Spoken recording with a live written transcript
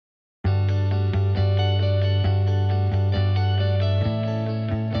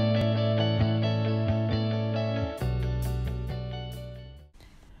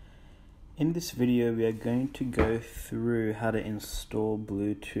In this video, we are going to go through how to install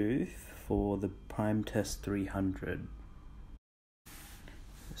Bluetooth for the PT300.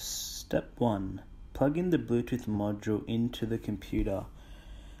 Step 1. Plug in the Bluetooth module into the computer.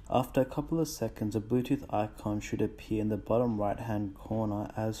 After a couple of seconds, a Bluetooth icon should appear in the bottom right-hand corner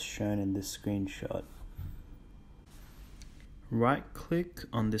as shown in this screenshot. Right-click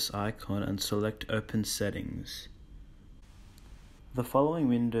on this icon and select Open Settings. The following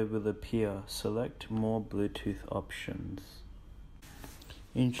window will appear. Select More Bluetooth options.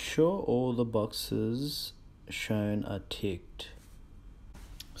 Ensure all the boxes shown are ticked.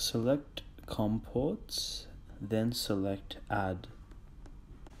 Select COM ports, then select Add.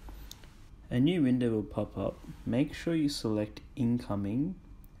 A new window will pop up. Make sure you select Incoming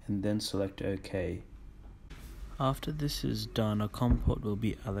and then select OK. After this is done, a COM port will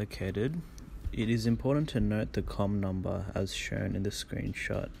be allocated. It is important to note the COM number as shown in the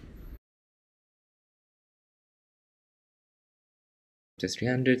screenshot.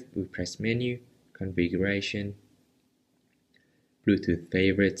 PT300, we press Menu, Configuration, Bluetooth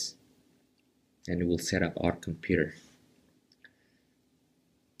Favorites, and we'll set up our computer.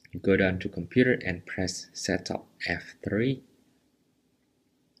 You go down to Computer and press Setup F3,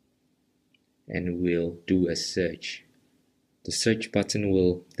 and we'll do a search. The search button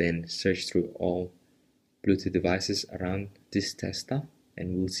will then search through all Bluetooth devices around this tester,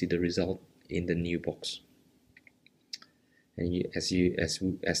 and we'll see the result in the new box. And as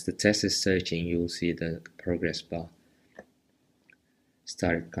the test is searching, you'll see the progress bar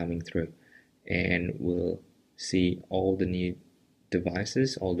start coming through, and we'll see all the new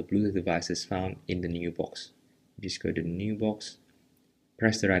devices, all the Bluetooth devices found in the new box. Just go to the new box,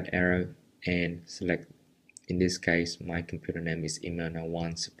 press the right arrow, and select. In this case, my computer name is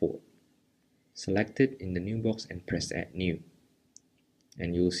Imona1 Support. Select it in the new box and press Add New.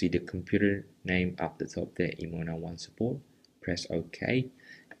 And you'll see the computer name up the top there, Imona1 Support. Press OK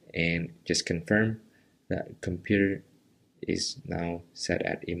and just confirm that computer is now set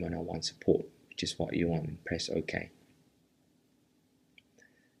at Imona1 Support, which is what you want, and press OK.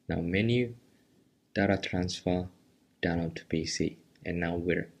 Now Menu, Data Transfer, Download to PC. And now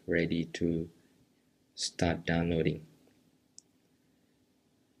we're ready to start downloading.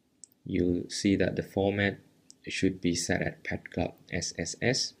 You'll see that the format should be set at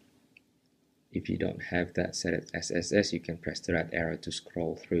PetClub.SSS. If you don't have that set at SSS, you can press the right arrow to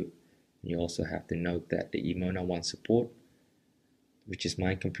scroll through. You also have to note that the Imona1 Support, which is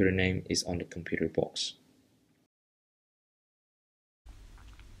my computer name, is on the computer box.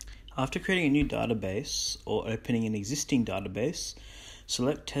 After creating a new database or opening an existing database,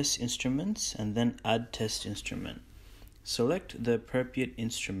 select Test Instruments and then Add Test Instrument. Select the appropriate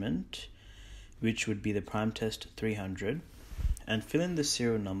instrument, which would be the PT300, and fill in the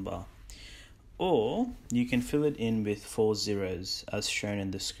serial number. Or you can fill it in with 4 zeros as shown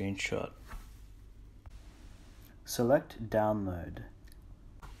in the screenshot. Select Download.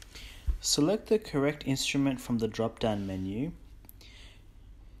 Select the correct instrument from the drop-down menu.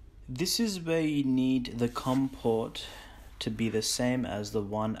 This is where you need the COM port to be the same as the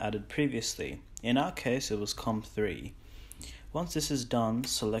one added previously. In our case, it was COM3. Once this is done,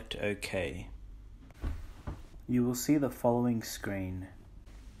 select OK. You will see the following screen.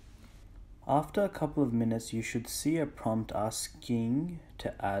 After a couple of minutes, you should see a prompt asking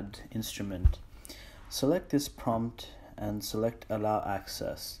to add instrument. Select this prompt and select Allow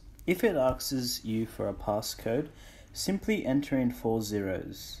Access. If it asks you for a passcode, simply enter in 4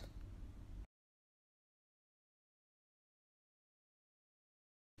 zeros.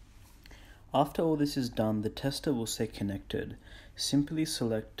 After all this is done, the tester will say connected. Simply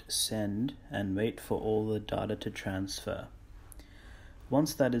select Send and wait for all the data to transfer.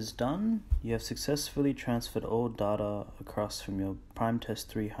 Once that is done, you have successfully transferred all data across from your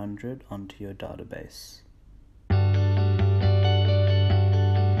PT300 onto your database.